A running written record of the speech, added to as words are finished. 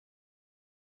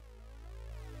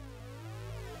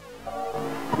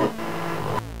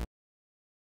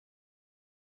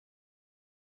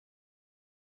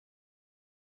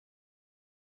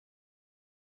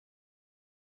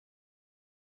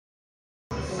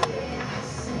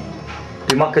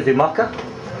Do Muka, do Muka.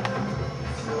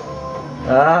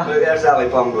 Ah. Look, there's Ali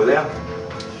Bongo there.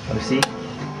 Let me see.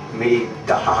 Me,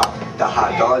 the hat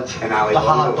Dodge, and Ali The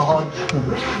Bongo. Dodge.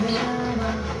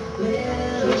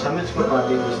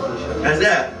 Is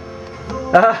it?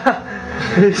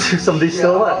 Somebody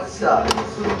stole it. What's that?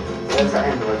 Where's that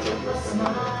end of it?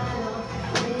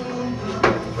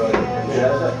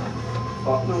 Yeah, is it?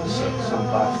 Fuck no, some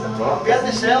bastard. Get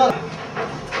the seller.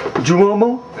 Do you want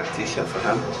more? A t-shirt for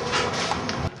him.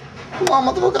 Come on,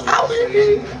 motherfucker, out!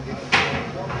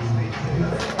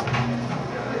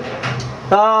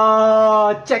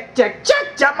 Oh, check,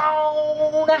 come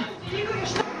on!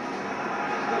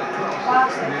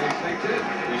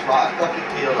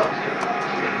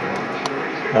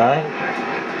 Aye.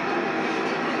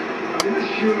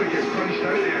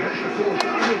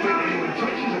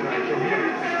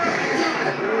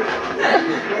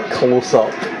 Close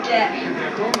up. Yeah.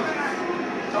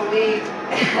 Away.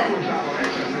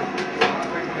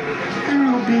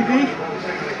 Hello, baby.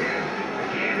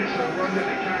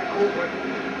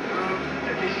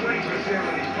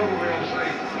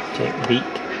 Check the beak.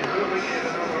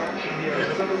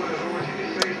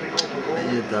 What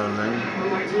you done now?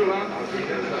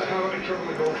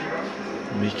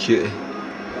 Me cutie.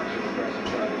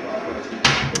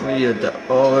 What you done?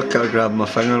 Oh, I can't grab my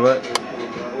finger, look.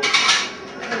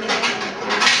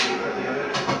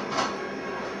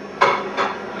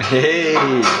 Hey!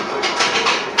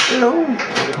 Hello!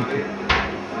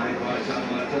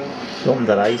 Open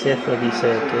their eyes there for a wee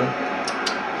sec,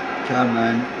 Come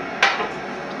on.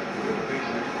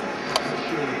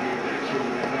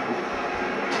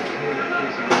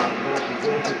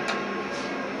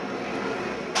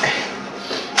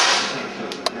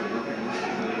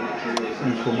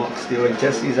 You come up stealing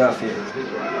kisses off you.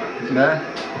 Nah,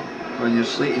 when you're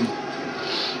sleeping.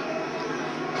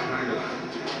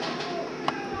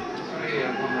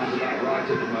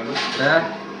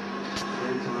 Yeah?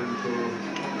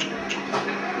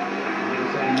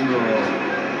 No,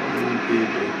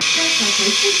 baby.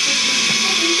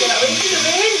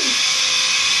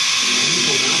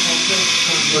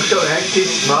 Look at the head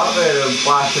smart there and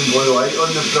flashing blue light on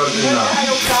the front and that.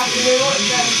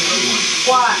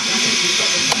 What?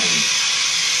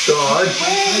 Dodge.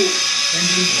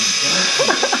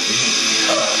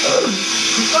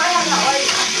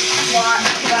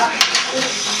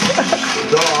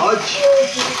 Dodge.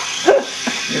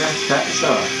 Yes, that's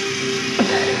all.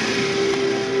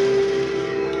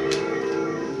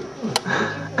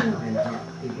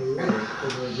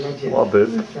 What a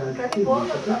boob.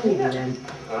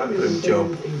 Good job.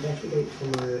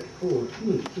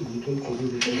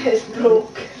 It's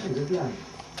broke.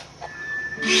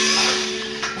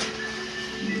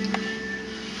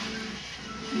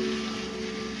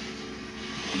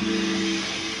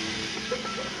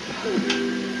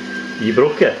 You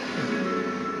broke it?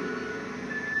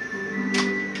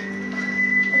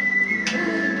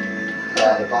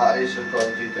 Yeah, the batteries are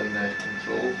connected in the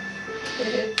control.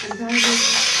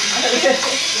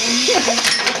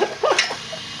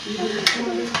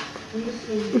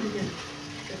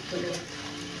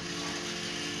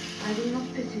 I will not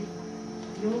pity,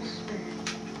 nor spare,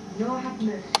 nor have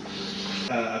mercy.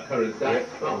 Occurrence that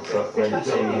after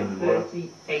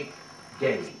 38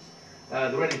 days.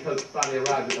 The Reading Coach finally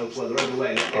arrived at well, they're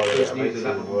underway. Let's get news of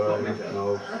that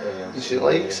one. She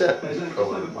likes it.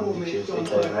 Probably Monday, Tuesday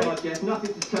time, right?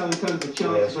 Nothing to tell in terms of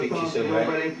chances of passing or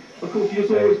Reading. Of course,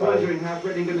 you're always wondering how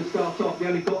Reading going to start off. They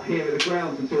only got here at the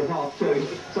ground until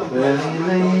 2:30. Some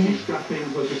players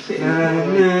strappings were just sitting in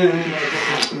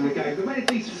the game. But made a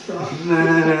decent start.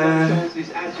 Chances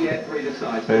as yet for either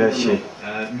side.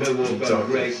 Millwall got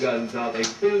great guns, aren't they?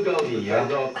 2 goals for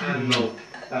Dundalk and Muka.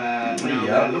 Now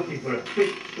they're looking for a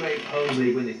 5th straight home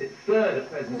league win. They sit 3rd at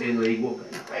present in League 1.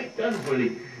 Great guns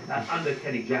really. Under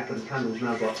Kenny Jack, and the Candles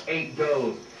now got 8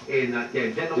 goals in that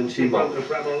game. They're not too broken of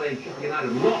Bramall Lane. Sheffield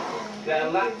United lost their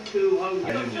last 2 home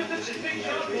games.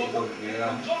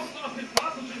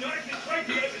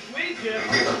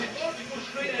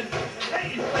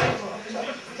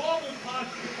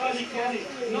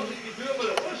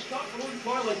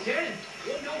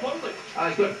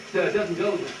 Good. Doesn't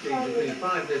go this season. Between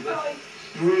 5 days left.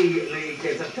 3 league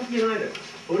games. That's Sheffield United.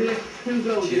 Only has 2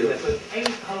 goals in there, so 8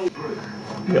 home.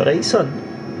 You alright, son?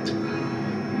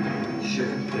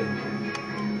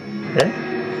 Yeah?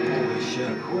 Holy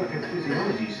shit. Quirk of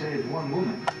physiology saved one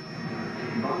woman,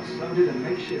 but so did a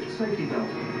makeshift safety belt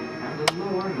and a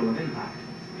low angle of impact.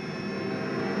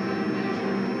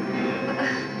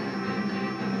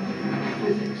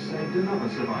 Physics saved another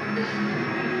survivor,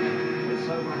 but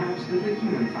so perhaps did the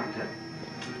human factor.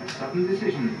 A sudden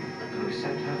decision, to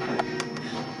accept her fate.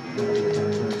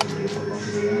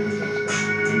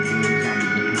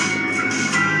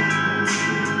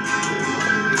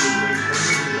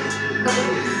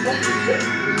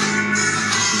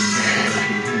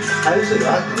 How's it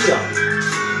that clear?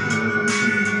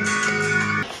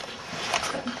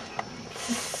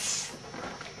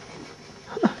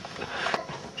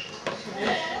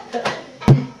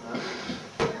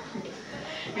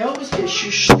 You always get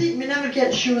you sleep, you never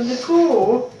get you in the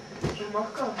coat.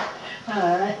 Muka.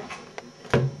 Aye.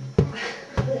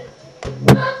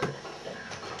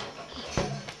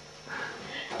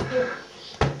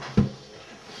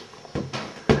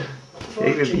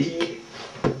 Hey, baby.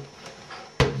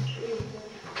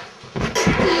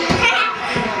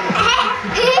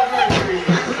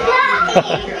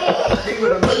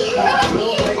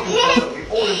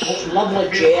 Lovely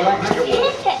jelly.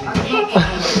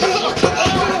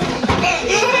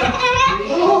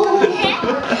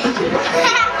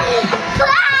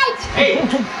 Hey!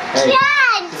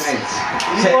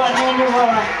 You want any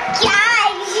more?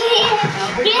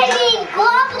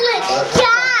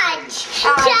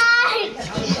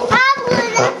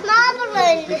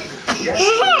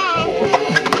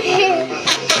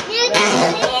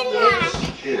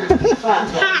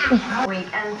 Week,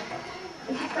 and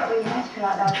it's just not really nice to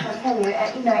like that, I tell you.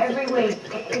 You know, every week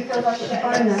it feels like it's a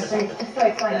bonus, and it's so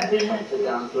exciting to be here.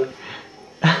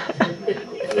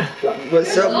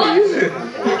 What's up with you?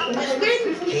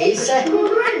 Casey, have you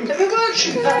watched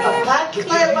you pick a pack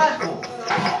lately?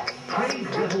 Praise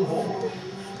Little Hall.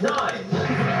 9.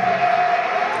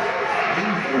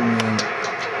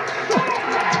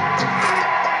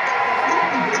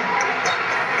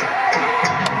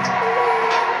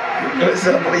 What's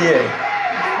up with you?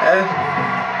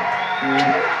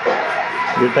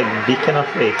 Your big beak in her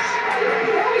face.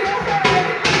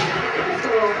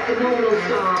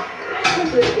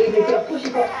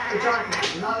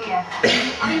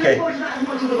 Hey,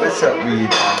 what's up with you,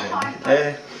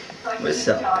 darling? What's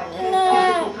up?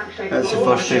 That's the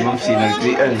first time I've seen her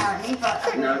greeting.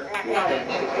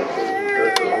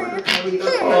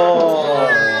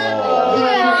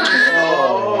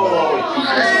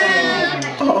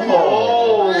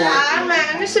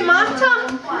 What's the matter?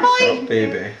 What's up,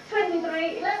 baby?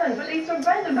 23:11, release from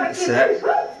Brendan. Back That's to it. you.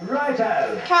 Righto.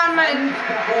 Cameron.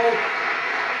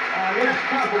 Next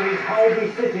couple is Holby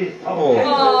City's top Oh.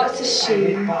 Oh, it's a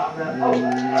shame.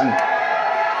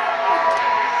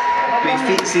 Big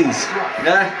feetsies.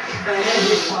 Nah?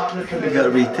 We got a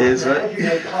wee taste, right?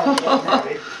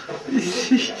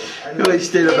 You like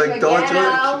staying a big dodge,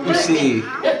 look? You see.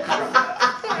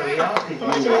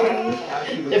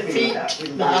 The feet.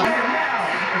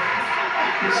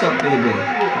 What's up, baby?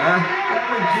 Huh?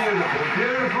 Beautiful,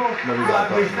 beautiful. Never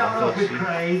got Right, we that start one, off with that's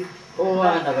Craig. Oh, I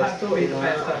never thought Absolutely of the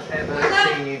best that. I've ever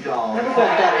seen you dance. Never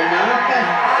got that in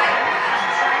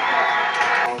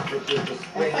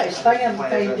If it's stinging,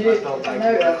 find out.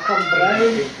 Now it'll come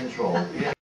brown. Control.